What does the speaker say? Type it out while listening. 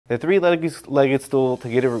The three-legged stool to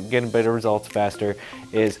get better results faster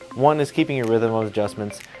is 1 is keeping your rhythm of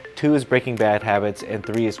adjustments, 2 is breaking bad habits, and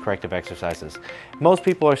 3 is corrective exercises. Most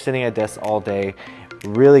people are sitting at desks all day,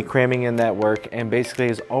 really cramming in that work, and basically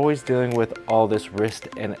is always dealing with all this wrist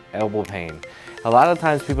and elbow pain. A lot of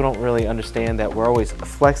times people don't really understand that we're always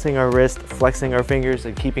flexing our wrist, flexing our fingers,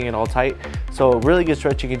 and keeping it all tight. So a really good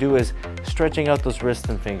stretch you can do is stretching out those wrists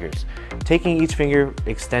and fingers. Taking each finger,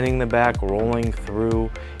 extending the back, rolling through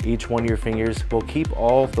each one of your fingers will keep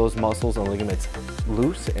all of those muscles and ligaments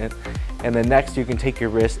loose. And then next you can take your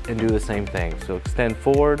wrist and do the same thing. So extend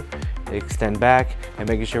forward, extend back, and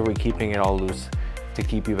making sure we're keeping it all loose to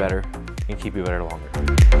keep you better and keep you better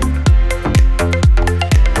longer.